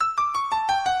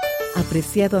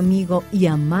Apreciado amigo y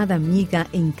amada amiga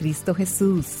en Cristo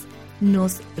Jesús,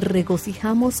 nos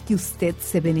regocijamos que usted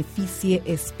se beneficie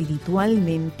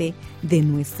espiritualmente de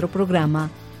nuestro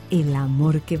programa El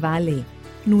Amor que Vale.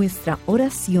 Nuestra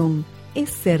oración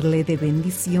es serle de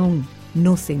bendición.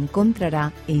 Nos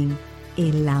encontrará en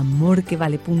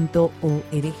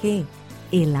elamorquevale.org,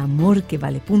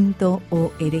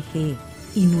 elamorquevale.org,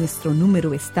 y nuestro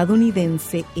número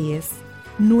estadounidense es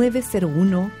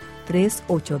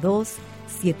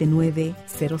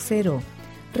 901-382-7900.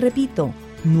 Repito,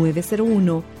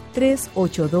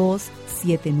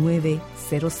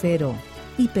 901-382-7900.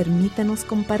 Y permítanos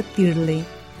compartirle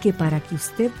que para que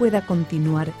usted pueda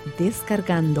continuar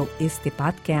descargando este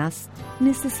podcast,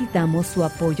 necesitamos su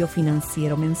apoyo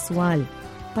financiero mensual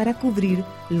para cubrir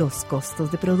los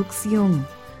costos de producción.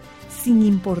 Sin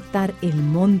importar el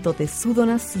monto de su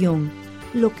donación,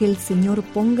 lo que el Señor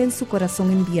ponga en su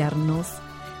corazón enviarnos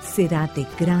será de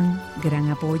gran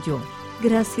apoyo.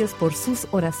 Gracias por sus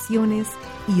oraciones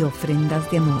y ofrendas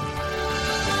de amor.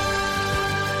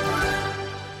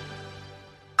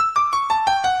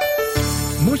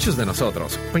 Muchos de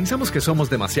nosotros pensamos que somos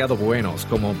demasiado buenos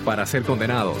como para ser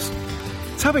condenados.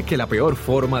 ¿Sabe que la peor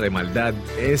forma de maldad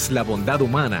es la bondad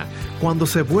humana cuando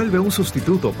se vuelve un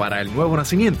sustituto para el nuevo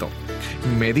nacimiento?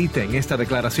 Medite en esta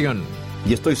declaración.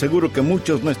 Y estoy seguro que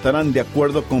muchos no estarán de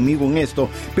acuerdo conmigo en esto,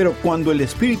 pero cuando el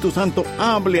Espíritu Santo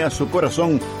hable a su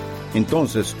corazón,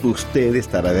 entonces usted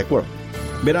estará de acuerdo.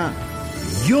 Verá,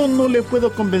 yo no le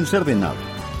puedo convencer de nada.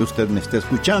 Usted me está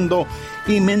escuchando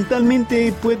y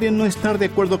mentalmente puede no estar de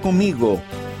acuerdo conmigo.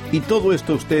 Y todo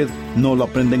esto usted no lo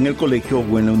aprende en el colegio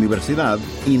o en la universidad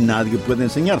y nadie puede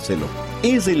enseñárselo.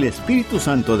 Es el Espíritu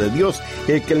Santo de Dios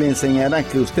el que le enseñará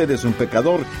que usted es un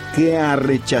pecador que ha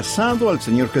rechazado al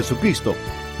Señor Jesucristo.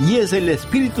 Y es el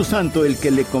Espíritu Santo el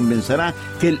que le convencerá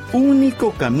que el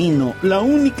único camino, la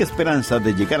única esperanza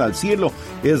de llegar al cielo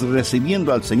es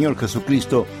recibiendo al Señor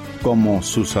Jesucristo como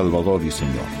su Salvador y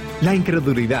Señor. La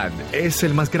incredulidad es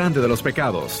el más grande de los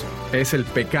pecados. Es el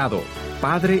pecado,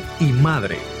 padre y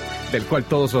madre, del cual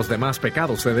todos los demás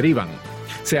pecados se derivan.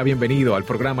 Sea bienvenido al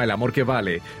programa El Amor que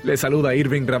Vale. Le saluda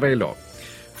Irving Ravelo.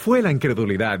 Fue la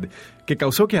incredulidad que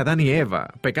causó que Adán y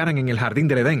Eva pecaran en el jardín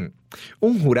del Edén.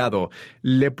 Un jurado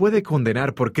le puede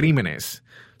condenar por crímenes.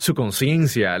 Su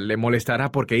conciencia le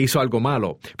molestará porque hizo algo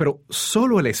malo, pero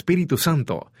solo el Espíritu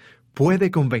Santo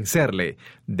puede convencerle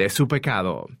de su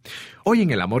pecado. Hoy en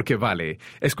El Amor que Vale,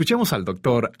 escuchemos al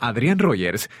doctor Adrián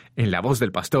Rogers en la voz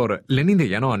del pastor Lenín de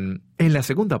Llanón en la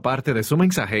segunda parte de su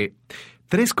mensaje,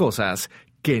 3 cosas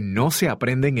que no se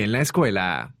aprenden en la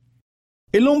escuela.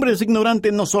 El hombre es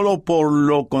ignorante no solo por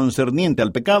lo concerniente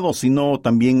al pecado, sino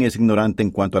también es ignorante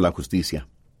en cuanto a la justicia.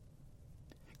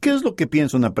 ¿Qué es lo que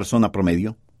piensa una persona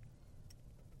promedio?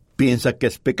 Piensa que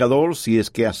es pecador si es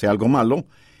que hace algo malo,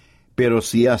 pero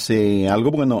si hace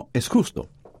algo bueno, es justo.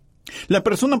 La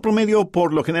persona promedio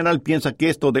por lo general piensa que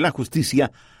esto de la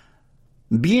justicia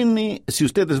viene si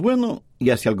usted es bueno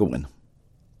y hace algo bueno.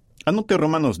 Anote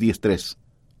Romanos 10:3.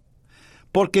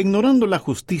 Porque ignorando la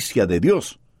justicia de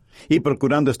Dios y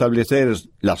procurando establecer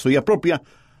la suya propia,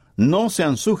 no se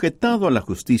han sujetado a la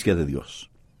justicia de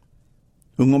Dios.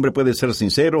 Un hombre puede ser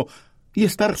sincero y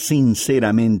estar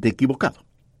sinceramente equivocado.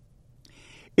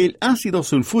 El ácido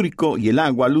sulfúrico y el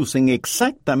agua lucen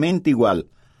exactamente igual,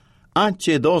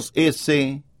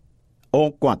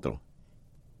 H2SO4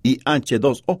 y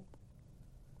H2O.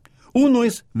 Uno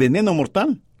es veneno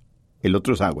mortal, el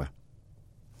otro es agua.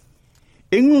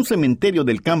 En un cementerio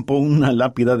del campo, una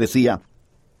lápida decía: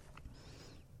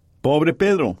 pobre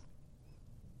Pedro,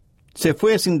 se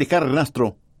fue sin dejar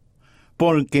rastro,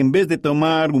 porque en vez de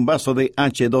tomar un vaso de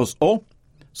H2O,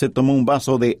 se tomó un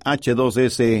vaso de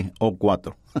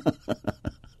H2SO4.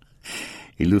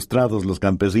 Ilustrados los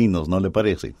campesinos, ¿no le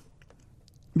parece?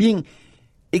 Bien,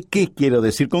 ¿qué quiero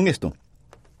decir con esto?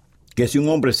 Que si un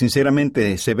hombre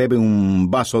sinceramente se bebe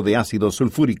un vaso de ácido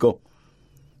sulfúrico,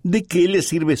 ¿de qué le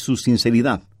sirve su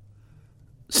sinceridad?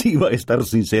 Si va a estar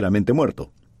sinceramente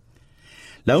muerto.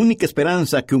 La única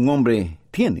esperanza que un hombre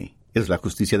tiene es la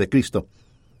justicia de Cristo.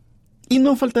 Y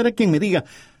no faltará quien me diga: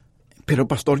 pero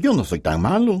pastor, yo no soy tan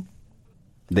malo.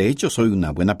 De hecho, soy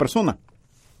una buena persona.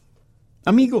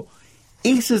 Amigo,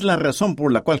 esa es la razón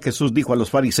por la cual Jesús dijo a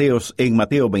los fariseos en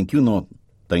Mateo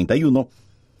 21:31,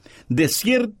 de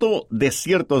cierto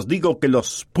os digo que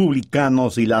los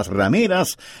publicanos y las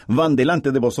rameras van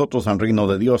delante de vosotros al reino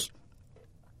de Dios.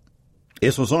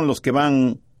 Esos son los que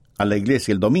van a la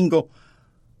iglesia el domingo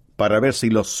para ver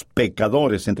si los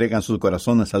pecadores entregan sus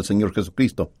corazones al Señor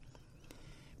Jesucristo.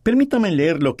 Permítame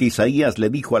leer lo que Isaías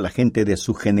le dijo a la gente de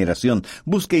su generación.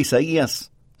 Busque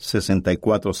Isaías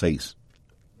 64:6.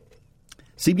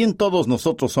 Si bien todos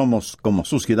nosotros somos como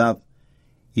suciedad,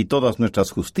 y todas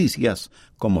nuestras justicias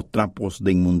como trapos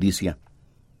de inmundicia.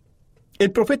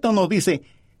 El profeta nos dice,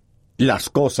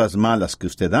 las cosas malas que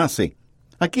usted hace.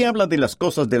 Aquí habla de las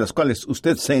cosas de las cuales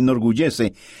usted se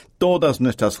enorgullece. Todas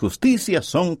nuestras justicias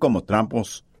son como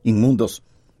trapos inmundos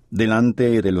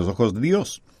delante de los ojos de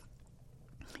Dios.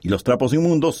 Y los trapos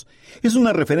inmundos es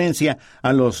una referencia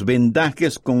a los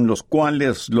vendajes con los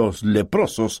cuales los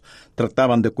leprosos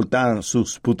trataban de ocultar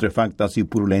sus putrefactas y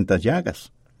purulentas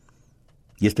llagas.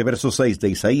 Y este verso 6 de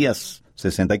Isaías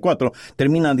 64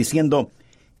 termina diciendo,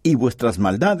 y vuestras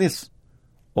maldades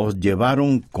os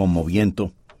llevaron como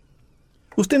viento.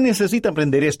 Usted necesita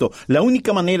aprender esto. La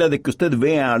única manera de que usted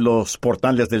vea los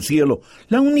portales del cielo,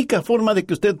 la única forma de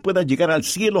que usted pueda llegar al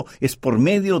cielo es por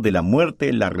medio de la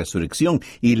muerte, la resurrección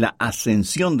y la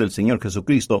ascensión del Señor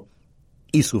Jesucristo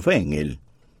y su fe en Él.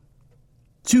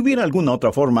 Si hubiera alguna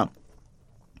otra forma,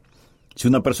 si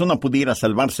una persona pudiera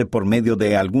salvarse por medio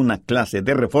de alguna clase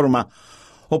de reforma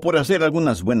o por hacer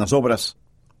algunas buenas obras,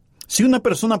 si una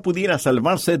persona pudiera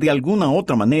salvarse de alguna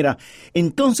otra manera,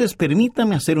 entonces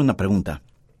permítame hacer una pregunta.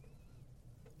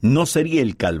 ¿No sería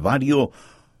el Calvario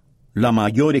la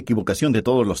mayor equivocación de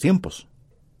todos los tiempos?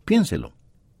 Piénselo.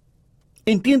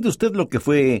 ¿Entiende usted lo que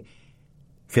fue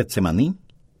Getsemaní?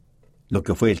 ¿Lo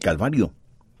que fue el Calvario?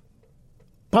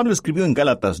 Pablo escribió en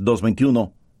Gálatas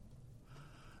 2:21,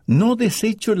 no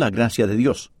desecho la gracia de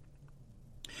Dios,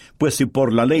 pues si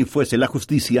por la ley fuese la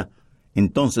justicia,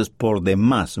 entonces por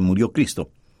demás murió Cristo.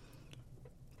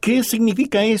 ¿Qué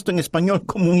significa esto en español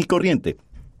común y corriente?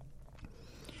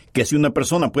 Que si una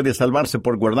persona puede salvarse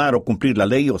por guardar o cumplir la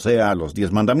ley, o sea, los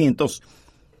 10 mandamientos,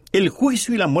 el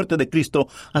juicio y la muerte de Cristo,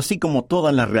 así como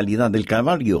toda la realidad del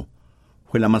Calvario,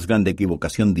 fue la más grande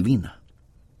equivocación divina.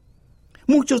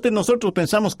 Muchos de nosotros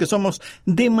pensamos que somos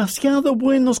demasiado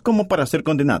buenos como para ser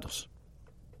condenados.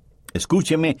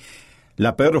 Escúcheme,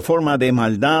 la peor forma de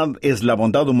maldad es la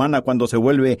bondad humana cuando se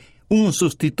vuelve un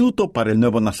sustituto para el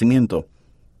nuevo nacimiento.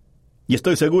 Y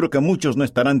estoy seguro que muchos no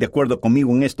estarán de acuerdo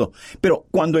conmigo en esto, pero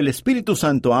cuando el Espíritu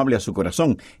Santo hable a su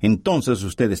corazón, entonces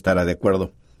usted estará de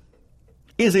acuerdo.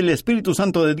 Es el Espíritu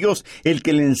Santo de Dios el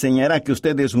que le enseñará que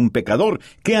usted es un pecador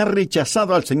que ha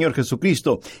rechazado al Señor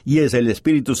Jesucristo, y es el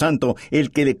Espíritu Santo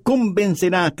el que le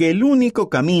convencerá que el único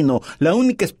camino, la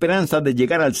única esperanza de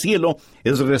llegar al cielo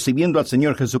es recibiendo al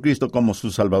Señor Jesucristo como su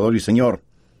Salvador y Señor.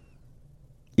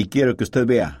 Y quiero que usted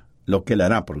vea lo que Él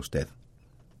hará por usted.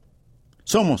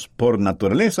 Somos, por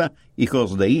naturaleza,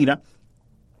 hijos de ira,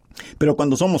 pero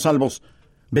cuando somos salvos,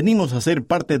 venimos a ser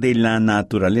parte de la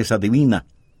naturaleza divina.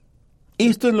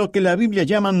 Esto es lo que la Biblia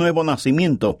llama nuevo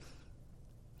nacimiento.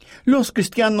 Los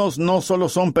cristianos no solo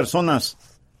son personas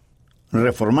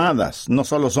reformadas, no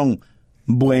solo son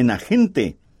buena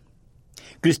gente.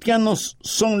 Cristianos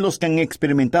son los que han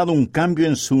experimentado un cambio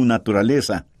en su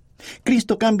naturaleza.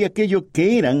 Cristo cambia aquello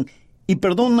que eran y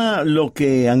perdona lo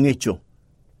que han hecho.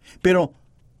 Pero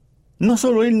no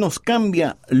solo Él nos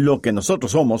cambia lo que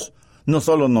nosotros somos, no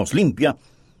solo nos limpia,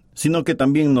 sino que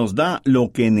también nos da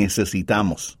lo que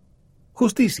necesitamos.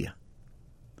 Justicia.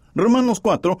 Romanos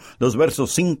 4, los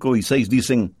versos 5 y 6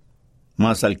 dicen,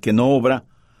 mas al que no obra,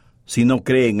 si no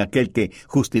cree en aquel que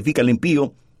justifica al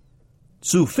impío,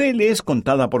 su fe le es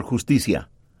contada por justicia.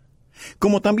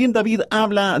 Como también David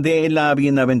habla de la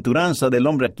bienaventuranza del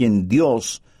hombre a quien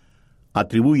Dios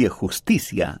atribuye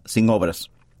justicia sin obras.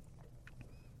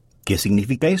 ¿Qué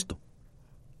significa esto?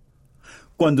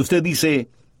 Cuando usted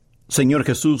dice, Señor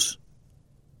Jesús,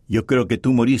 yo creo que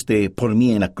tú moriste por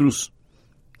mí en la cruz,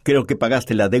 creo que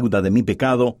pagaste la deuda de mi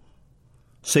pecado,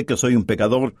 sé que soy un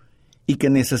pecador y que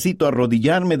necesito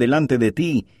arrodillarme delante de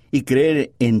ti y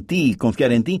creer en ti y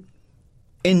confiar en ti.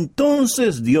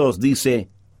 Entonces Dios dice,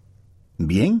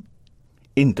 bien,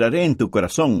 entraré en tu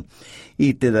corazón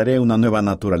y te daré una nueva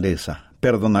naturaleza,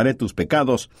 perdonaré tus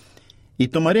pecados y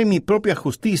tomaré mi propia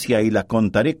justicia y la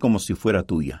contaré como si fuera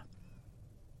tuya.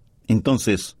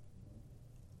 Entonces,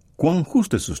 ¿cuán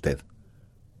justo es usted?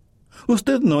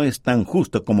 Usted no es tan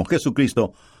justo como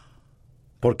Jesucristo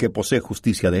porque posee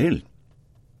justicia de Él.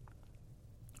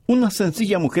 Una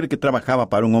sencilla mujer que trabajaba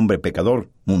para un hombre pecador,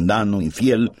 mundano,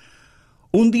 infiel,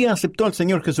 un día aceptó al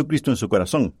Señor Jesucristo en su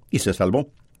corazón y se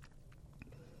salvó.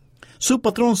 Su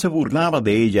patrón se burlaba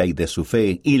de ella y de su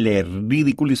fe y le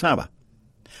ridiculizaba.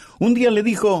 Un día le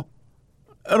dijo,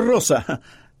 Rosa,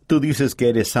 tú dices que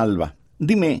eres salva.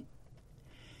 Dime,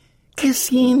 ¿qué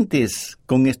sientes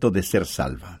con esto de ser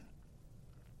salva?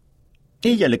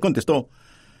 Ella le contestó,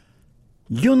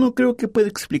 yo no creo que pueda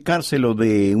explicárselo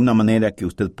de una manera que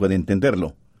usted pueda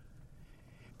entenderlo,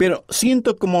 pero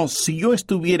siento como si yo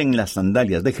estuviera en las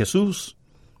sandalias de Jesús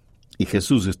y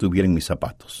Jesús estuviera en mis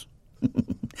zapatos.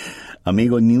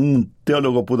 Amigo, ni un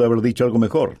teólogo pudo haber dicho algo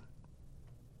mejor.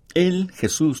 Él,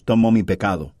 Jesús, tomó mi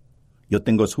pecado. Yo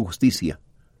tengo su justicia.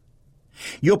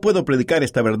 Yo puedo predicar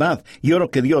esta verdad y oro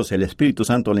que Dios, el Espíritu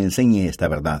Santo, le enseñe esta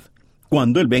verdad.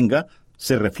 Cuando Él venga,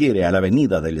 se refiere a la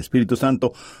venida del Espíritu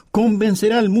Santo,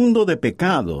 convencerá al mundo de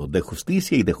pecado, de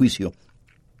justicia y de juicio.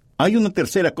 Hay una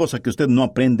tercera cosa que usted no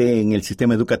aprende en el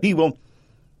sistema educativo,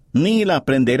 ni la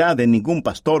aprenderá de ningún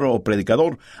pastor o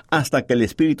predicador hasta que el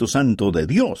Espíritu Santo de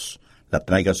Dios la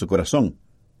traiga a su corazón.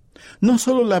 No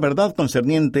solo la verdad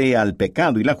concerniente al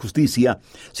pecado y la justicia,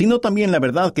 sino también la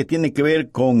verdad que tiene que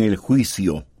ver con el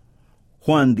juicio.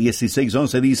 Juan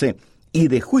 16:11 dice, y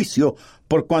de juicio,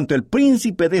 por cuanto el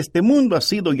príncipe de este mundo ha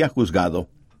sido ya juzgado.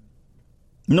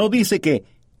 No dice que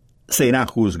será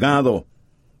juzgado.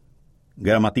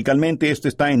 Gramaticalmente esto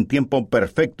está en tiempo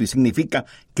perfecto y significa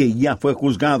que ya fue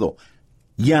juzgado,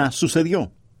 ya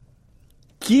sucedió.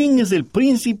 ¿Quién es el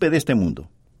príncipe de este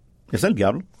mundo? ¿Es el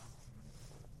diablo?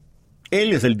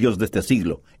 Él es el Dios de este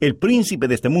siglo, el príncipe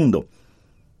de este mundo.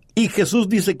 Y Jesús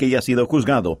dice que ya ha sido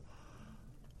juzgado.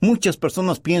 Muchas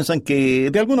personas piensan que,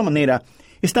 de alguna manera,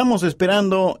 estamos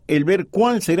esperando el ver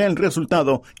cuál será el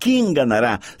resultado, quién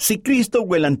ganará, si Cristo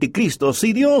o el anticristo,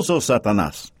 si Dios o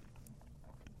Satanás.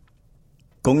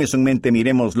 Con eso en mente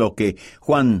miremos lo que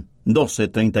Juan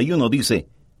 12:31 dice.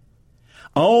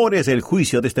 Ahora es el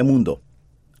juicio de este mundo.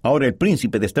 Ahora el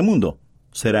príncipe de este mundo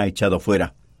será echado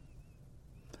fuera.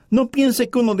 No piense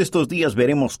que uno de estos días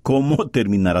veremos cómo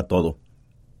terminará todo.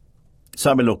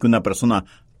 ¿Sabe lo que una persona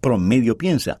promedio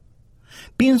piensa?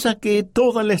 Piensa que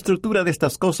toda la estructura de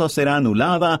estas cosas será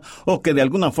anulada, o que de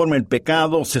alguna forma el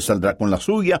pecado se saldrá con la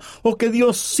suya, o que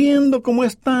Dios, siendo como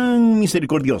es tan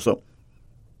misericordioso,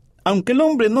 aunque el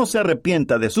hombre no se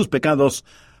arrepienta de sus pecados,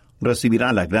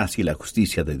 recibirá la gracia y la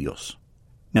justicia de Dios.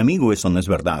 Mi amigo, eso no es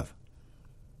verdad.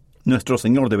 Nuestro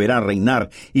Señor deberá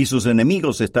reinar y sus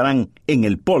enemigos estarán en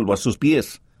el polvo a sus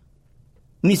pies.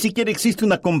 Ni siquiera existe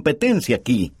una competencia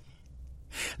aquí.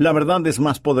 La verdad es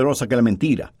más poderosa que la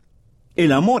mentira.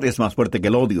 El amor es más fuerte que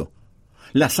el odio.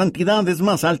 La santidad es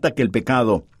más alta que el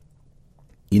pecado.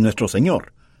 Y nuestro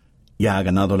Señor ya ha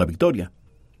ganado la victoria.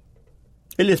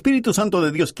 El Espíritu Santo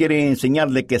de Dios quiere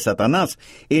enseñarle que Satanás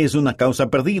es una causa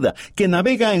perdida, que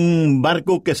navega en un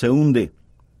barco que se hunde.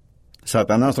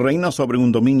 Satanás reina sobre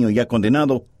un dominio ya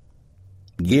condenado,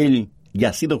 y él ya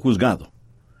ha sido juzgado,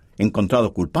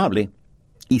 encontrado culpable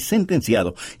y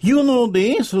sentenciado, y uno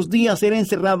de esos días será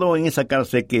encerrado en esa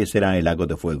cárcel que será el lago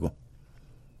de fuego.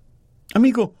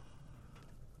 Amigo,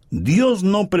 Dios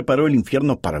no preparó el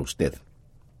infierno para usted.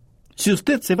 Si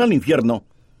usted se va al infierno,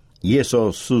 y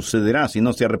eso sucederá si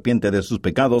no se arrepiente de sus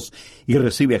pecados y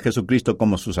recibe a Jesucristo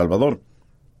como su Salvador,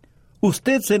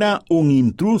 usted será un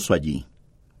intruso allí.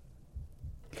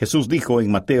 Jesús dijo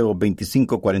en Mateo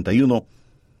 25:41,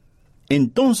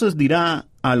 entonces dirá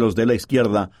a los de la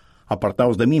izquierda,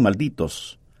 apartaos de mí,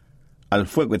 malditos, al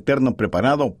fuego eterno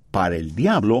preparado para el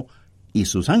diablo y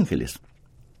sus ángeles.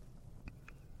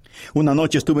 Una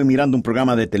noche estuve mirando un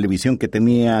programa de televisión que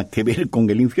tenía que ver con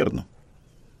el infierno.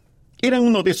 Era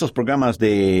uno de esos programas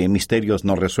de misterios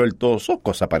no resueltos o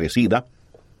cosa parecida.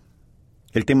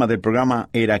 El tema del programa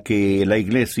era que la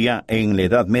iglesia en la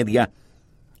Edad Media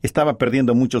estaba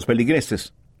perdiendo muchos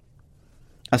feligreses.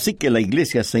 Así que la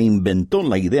iglesia se inventó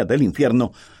la idea del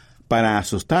infierno para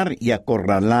asustar y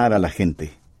acorralar a la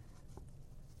gente.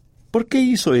 ¿Por qué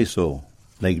hizo eso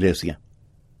la iglesia?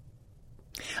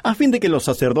 A fin de que los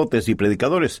sacerdotes y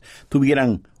predicadores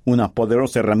tuvieran una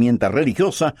poderosa herramienta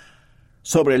religiosa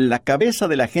sobre la cabeza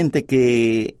de la gente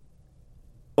que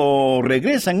o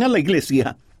regresan a la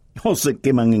iglesia o se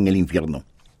queman en el infierno.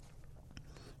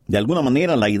 De alguna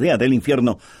manera, la idea del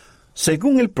infierno,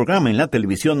 según el programa en la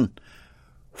televisión,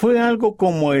 fue algo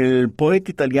como el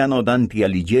poeta italiano Dante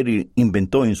Alighieri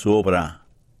inventó en su obra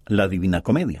La Divina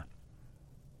Comedia.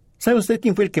 ¿Sabe usted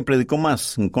quién fue el que predicó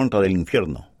más en contra del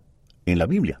infierno en la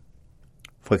Biblia?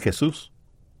 Fue Jesús.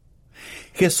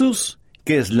 Jesús,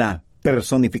 que es la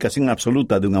personificación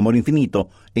absoluta de un amor infinito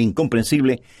e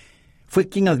incomprensible, fue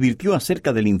quien advirtió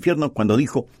acerca del infierno cuando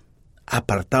dijo,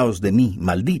 apartaos de mí,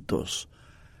 malditos,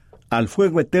 al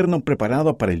fuego eterno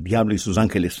preparado para el diablo y sus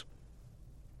ángeles.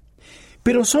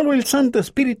 Pero solo el Santo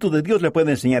Espíritu de Dios le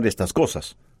puede enseñar estas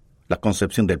cosas: la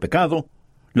concepción del pecado,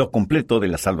 lo completo de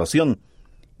la salvación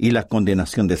y la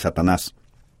condenación de Satanás.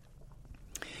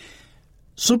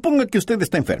 Suponga que usted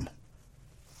está enfermo.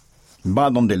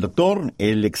 Va donde el doctor,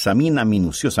 él examina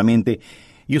minuciosamente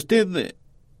y usted,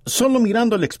 solo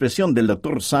mirando la expresión del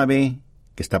doctor, sabe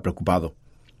que está preocupado.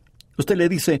 Usted le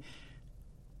dice,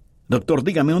 doctor,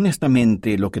 dígame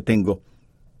honestamente lo que tengo.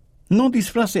 No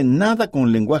disfrace nada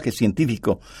con lenguaje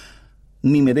científico,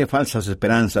 ni me dé falsas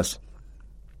esperanzas.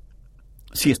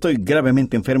 Si estoy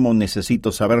gravemente enfermo,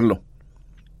 necesito saberlo.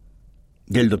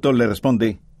 Y el doctor le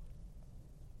responde: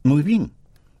 muy bien.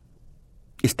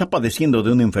 Está padeciendo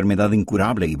de una enfermedad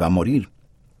incurable y va a morir.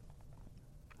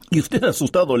 Y usted,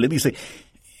 asustado, le dice: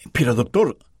 pero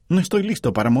doctor, no estoy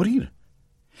listo para morir.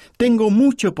 Tengo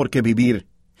mucho por qué vivir.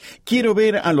 Quiero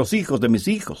ver a los hijos de mis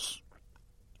hijos.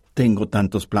 Tengo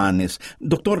tantos planes.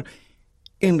 Doctor,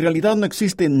 en realidad no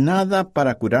existe nada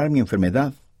para curar mi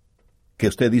enfermedad, que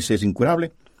usted dice es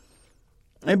incurable.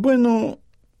 Bueno,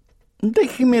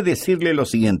 déjeme decirle lo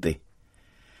siguiente.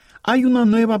 Hay una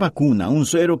nueva vacuna, un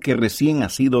suero que recién ha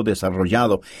sido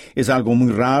desarrollado. Es algo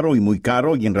muy raro y muy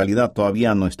caro y en realidad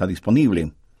todavía no está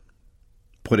disponible.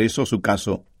 Por eso su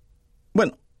caso,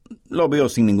 bueno, lo veo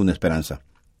sin ninguna esperanza.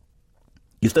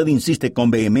 Y usted insiste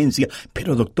con vehemencia: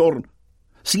 pero doctor,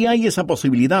 si hay esa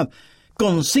posibilidad,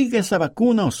 consiga esa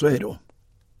vacuna o suero.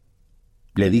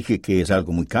 Le dije que es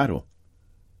algo muy caro.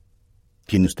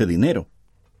 ¿Tiene usted dinero?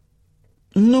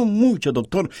 No mucho,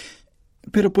 doctor,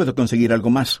 pero puedo conseguir algo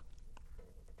más.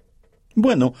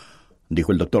 Bueno,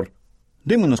 dijo el doctor,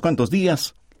 deme unos cuantos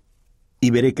días y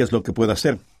veré qué es lo que puedo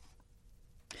hacer.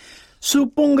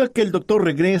 Suponga que el doctor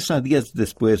regresa días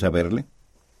después a verle.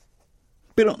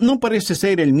 Pero no parece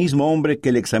ser el mismo hombre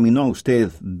que le examinó a usted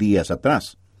días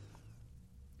atrás.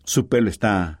 Su pelo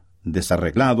está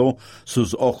desarreglado,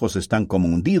 sus ojos están como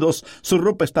hundidos, su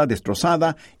ropa está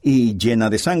destrozada y llena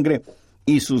de sangre,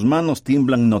 y sus manos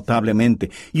tiemblan notablemente.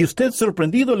 Y usted,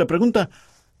 sorprendido, le pregunta: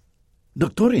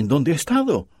 doctor, ¿en dónde ha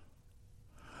estado?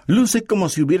 Luce como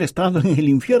si hubiera estado en el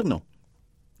infierno.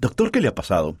 Doctor, ¿qué le ha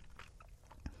pasado?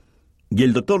 Y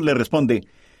el doctor le responde: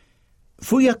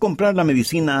 fui a comprar la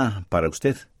medicina para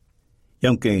usted, y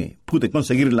aunque pude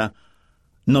conseguirla,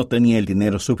 no tenía el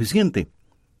dinero suficiente.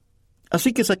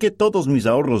 Así que saqué todos mis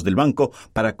ahorros del banco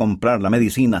para comprar la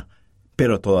medicina,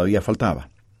 pero todavía faltaba.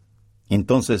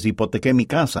 Entonces hipotequé mi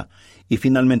casa y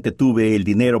finalmente tuve el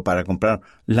dinero para comprar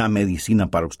la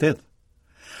medicina para usted.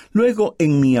 Luego,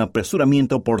 en mi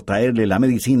apresuramiento por traerle la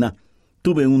medicina,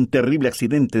 tuve un terrible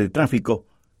accidente de tráfico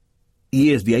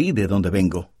y es de ahí de donde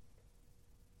vengo.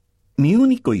 Mi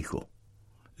único hijo,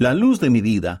 la luz de mi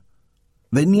vida,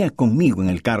 venía conmigo en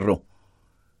el carro.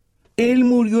 Él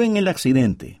murió en el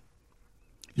accidente.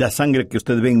 La sangre que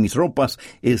usted ve en mis ropas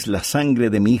es la sangre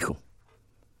de mi hijo.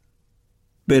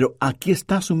 Pero aquí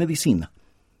está su medicina.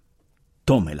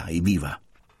 Tómela y viva.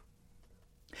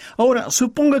 Ahora,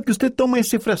 suponga que usted toma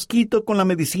ese frasquito con la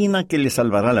medicina que le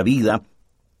salvará la vida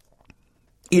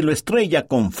y lo estrella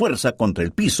con fuerza contra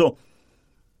el piso,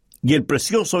 y el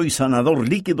precioso y sanador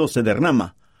líquido se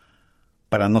derrama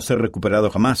para no ser recuperado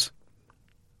jamás.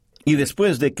 Y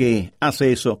después de que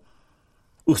hace eso,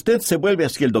 usted se vuelve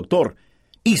hacia el doctor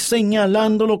y,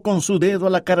 señalándolo con su dedo a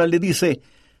la cara, le dice: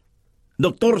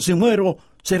 doctor, si muero,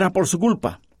 será por su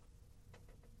culpa.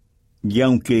 Y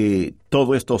aunque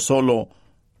todo esto solo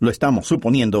lo estamos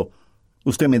suponiendo,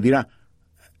 usted me dirá: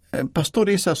 pastor,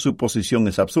 esa suposición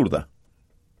es absurda.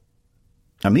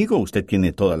 Amigo, usted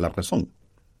tiene toda la razón.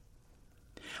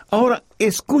 Ahora,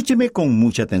 escúcheme con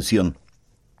mucha atención.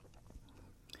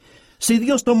 Si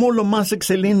Dios tomó lo más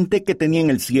excelente que tenía en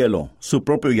el cielo, su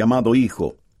propio llamado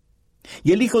Hijo,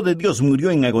 y el Hijo de Dios murió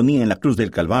en agonía en la cruz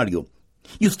del Calvario,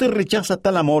 y usted rechaza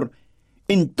tal amor,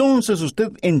 entonces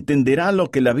usted entenderá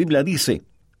lo que la Biblia dice: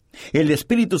 el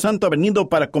Espíritu Santo ha venido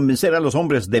para convencer a los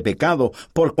hombres de pecado,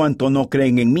 por cuanto no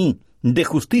creen en mí, de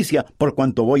justicia, por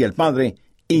cuanto voy al Padre,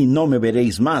 y no me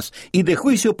veréis más, y de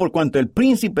juicio, por cuanto el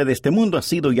príncipe de este mundo ha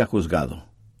sido ya juzgado.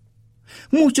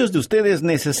 Muchos de ustedes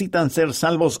necesitan ser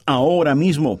salvos ahora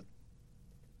mismo.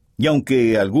 Y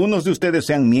aunque algunos de ustedes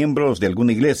sean miembros de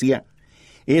alguna iglesia,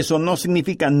 eso no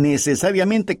significa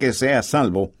necesariamente que sea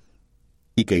salvo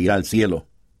y que irá al cielo.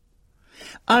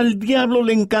 Al diablo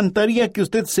le encantaría que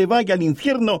usted se vaya al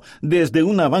infierno desde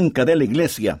una banca de la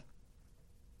iglesia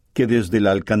que desde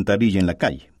la alcantarilla en la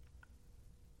calle.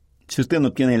 Si usted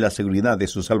no tiene la seguridad de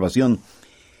su salvación,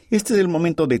 este es el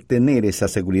momento de tener esa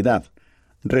seguridad,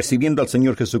 recibiendo al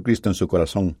Señor Jesucristo en su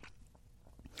corazón.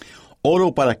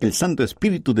 Oro para que el Santo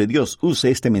Espíritu de Dios use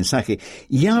este mensaje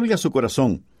y hable a su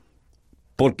corazón,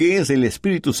 porque es el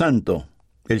Espíritu Santo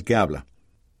el que habla.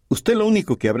 Usted lo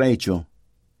único que habrá hecho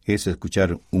es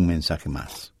escuchar un mensaje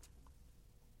más.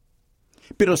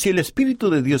 Pero si el Espíritu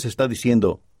de Dios está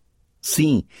diciendo: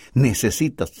 sí,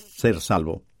 necesitas ser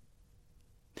salvo,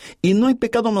 y no hay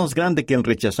pecado más grande que el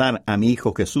rechazar a mi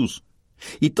Hijo Jesús,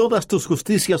 y todas tus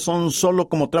justicias son solo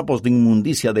como trapos de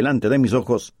inmundicia delante de mis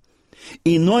ojos,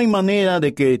 y no hay manera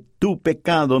de que tu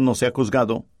pecado no sea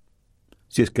juzgado,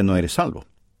 si es que no eres salvo.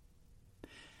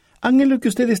 Anhelo que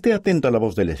usted esté atento a la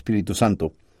voz del Espíritu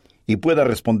Santo y pueda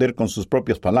responder con sus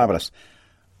propias palabras,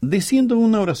 diciendo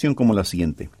una oración como la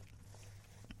siguiente.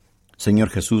 Señor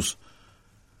Jesús,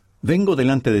 vengo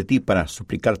delante de ti para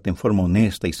suplicarte en forma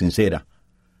honesta y sincera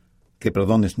que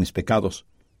perdones mis pecados,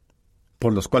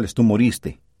 por los cuales tú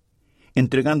moriste,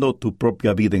 entregando tu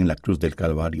propia vida en la cruz del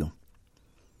Calvario.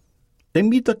 Te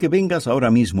invito a que vengas ahora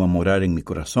mismo a morar en mi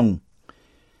corazón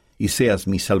y seas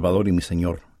mi Salvador y mi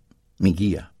Señor, mi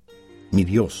guía, mi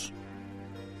Dios,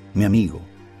 mi amigo,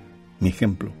 mi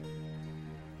ejemplo.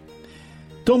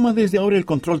 Toma desde ahora el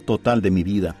control total de mi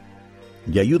vida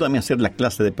y ayúdame a ser la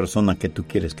clase de persona que tú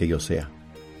quieres que yo sea.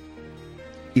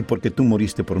 Y porque tú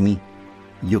moriste por mí,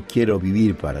 yo quiero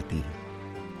vivir para ti.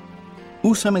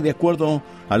 Úsame de acuerdo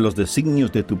a los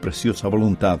designios de tu preciosa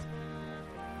voluntad.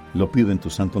 Lo pido en tu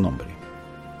santo nombre.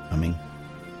 Amén.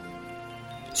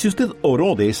 Si usted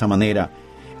oró de esa manera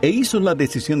e hizo la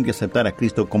decisión de aceptar a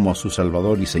Cristo como su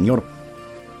Salvador y Señor,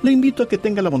 le invito a que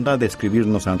tenga la bondad de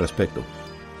escribirnos al respecto.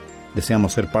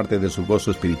 Deseamos ser parte de su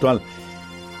gozo espiritual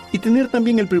y tener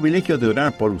también el privilegio de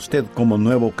orar por usted como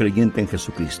nuevo creyente en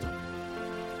Jesucristo.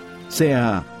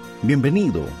 Sea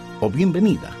bienvenido o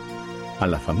bienvenida a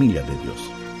la familia de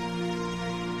Dios.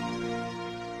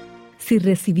 Si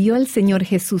recibió al Señor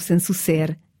Jesús en su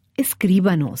ser,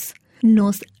 escríbanos.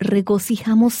 Nos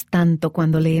regocijamos tanto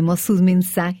cuando leemos sus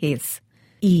mensajes.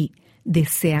 ¿Y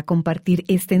desea compartir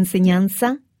esta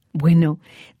enseñanza? Bueno,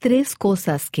 3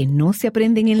 cosas que no se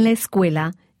aprenden en la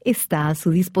escuela está a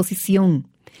su disposición.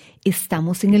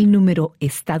 Estamos en el número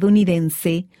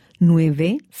estadounidense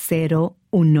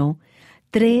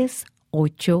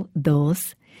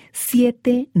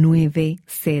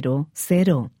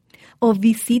 901-382-7900 o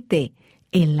visite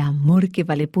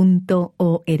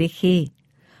elamorquevale.org.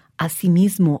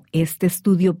 Asimismo, este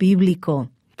estudio bíblico,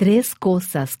 3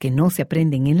 cosas que no se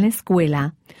aprenden en la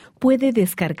escuela, puede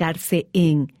descargarse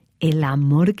en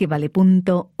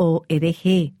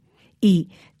elamorquevale.org. Y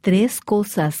 3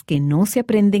 cosas que no se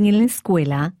aprenden en la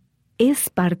escuela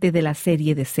es parte de la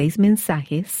serie de 6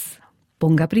 mensajes.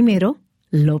 Ponga primero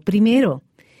lo primero.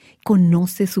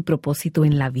 ¿Conoce su propósito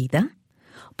en la vida?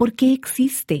 ¿Por qué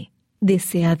existe?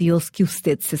 ¿Desea Dios que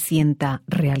usted se sienta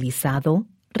realizado,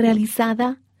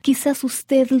 realizada? Quizás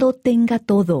usted lo tenga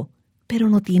todo, pero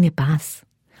no tiene paz.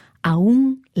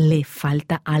 Aún le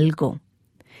falta algo.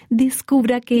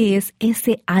 Descubra qué es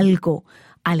ese algo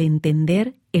al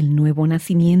entender el nuevo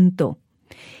nacimiento.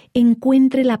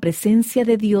 Encuentre la presencia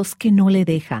de Dios que no le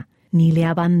deja ni le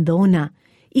abandona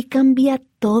y cambia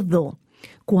todo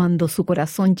cuando su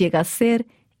corazón llega a ser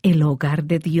el hogar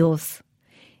de Dios.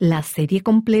 La serie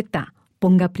completa,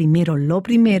 Ponga primero lo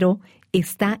primero,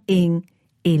 está en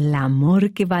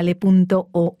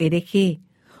elamorquevale.org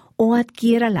o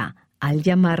adquiérala al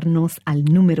llamarnos al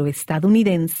número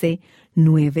estadounidense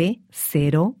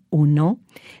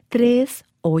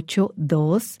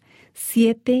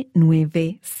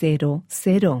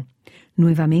 901-382-7900.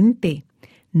 Nuevamente,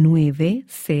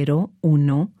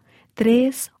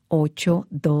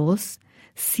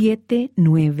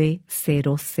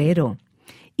 901-382-7900.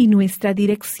 Y nuestra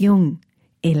dirección,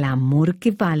 El Amor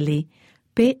que Vale,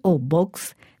 P.O.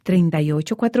 Box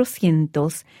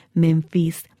 38400,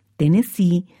 Memphis,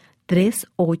 Tennessee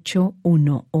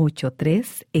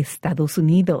 38183, Estados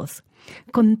Unidos.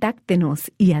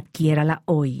 Contáctenos y adquiérala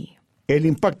hoy. El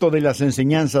impacto de las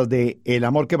enseñanzas de El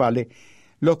Amor que Vale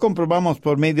lo comprobamos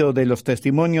por medio de los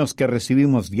testimonios que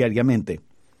recibimos diariamente.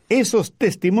 Esos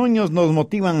testimonios nos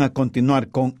motivan a continuar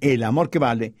con El Amor que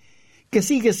Vale, que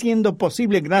sigue siendo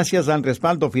posible gracias al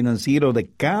respaldo financiero de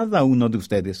cada uno de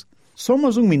ustedes.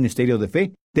 Somos un ministerio de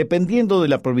fe, dependiendo de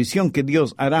la provisión que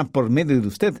Dios hará por medio de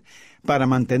usted para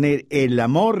mantener El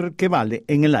Amor que Vale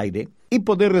en el aire y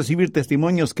poder recibir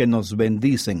testimonios que nos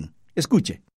bendicen.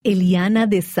 Escuche. Eliana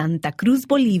de Santa Cruz,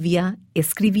 Bolivia,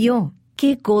 escribió: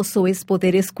 «Qué gozo es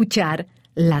poder escuchar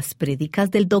las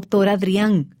prédicas del Dr.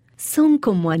 Adrián. Son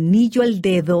como anillo al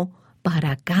dedo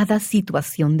para cada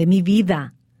situación de mi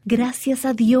vida. Gracias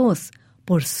a Dios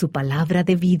por su palabra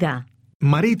de vida».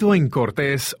 Marito en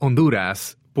Cortés,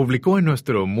 Honduras, publicó en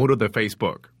nuestro muro de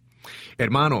Facebook: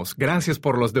 «Hermanos, gracias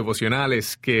por los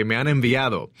devocionales que me han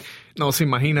enviado. No se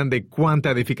imaginan de cuánta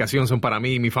edificación son para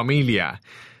mí y mi familia.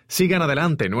 Sigan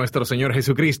adelante, nuestro Señor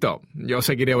Jesucristo. Yo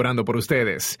seguiré orando por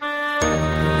ustedes».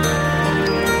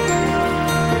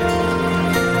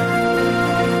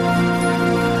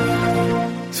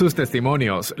 Sus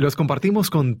testimonios los compartimos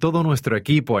con todo nuestro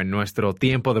equipo en nuestro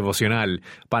tiempo devocional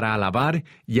para alabar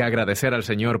y agradecer al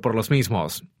Señor por los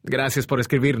mismos. Gracias por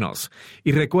escribirnos.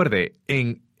 Y recuerde,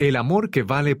 en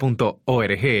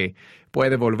elamorquevale.org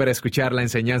puede volver a escuchar la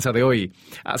enseñanza de hoy.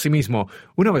 Asimismo,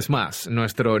 una vez más,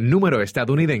 nuestro número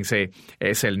estadounidense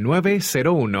es el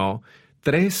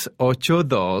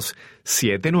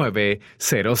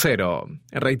 901-382-7900.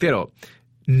 Reitero,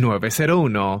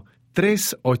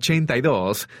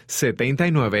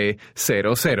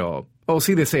 901-382-7900. O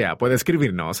si desea, puede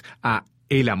escribirnos a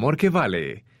El Amor que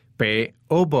Vale,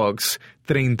 P.O. Box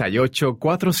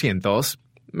 38400,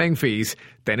 Memphis,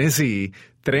 Tennessee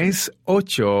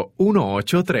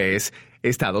 38183,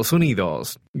 Estados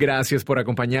Unidos. Gracias por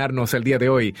acompañarnos el día de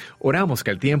hoy. Oramos que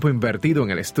el tiempo invertido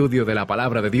en el estudio de la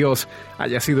palabra de Dios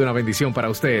haya sido una bendición para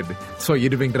usted. Soy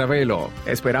Irving Ravelo.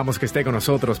 Esperamos que esté con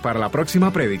nosotros para la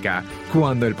próxima prédica,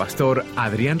 cuando el pastor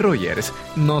Adrián Rogers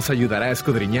nos ayudará a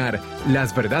escudriñar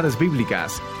las verdades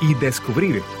bíblicas y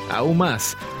descubrir aún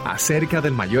más acerca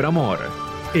del mayor amor,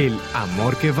 el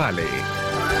amor que vale.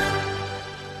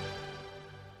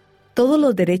 Todos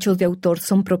los derechos de autor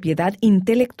son propiedad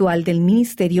intelectual del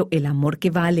Ministerio El Amor que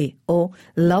Vale o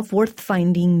Love Worth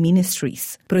Finding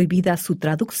Ministries. Prohibida su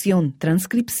traducción,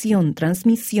 transcripción,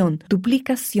 transmisión,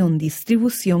 duplicación,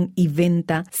 distribución y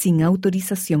venta sin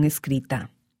autorización escrita.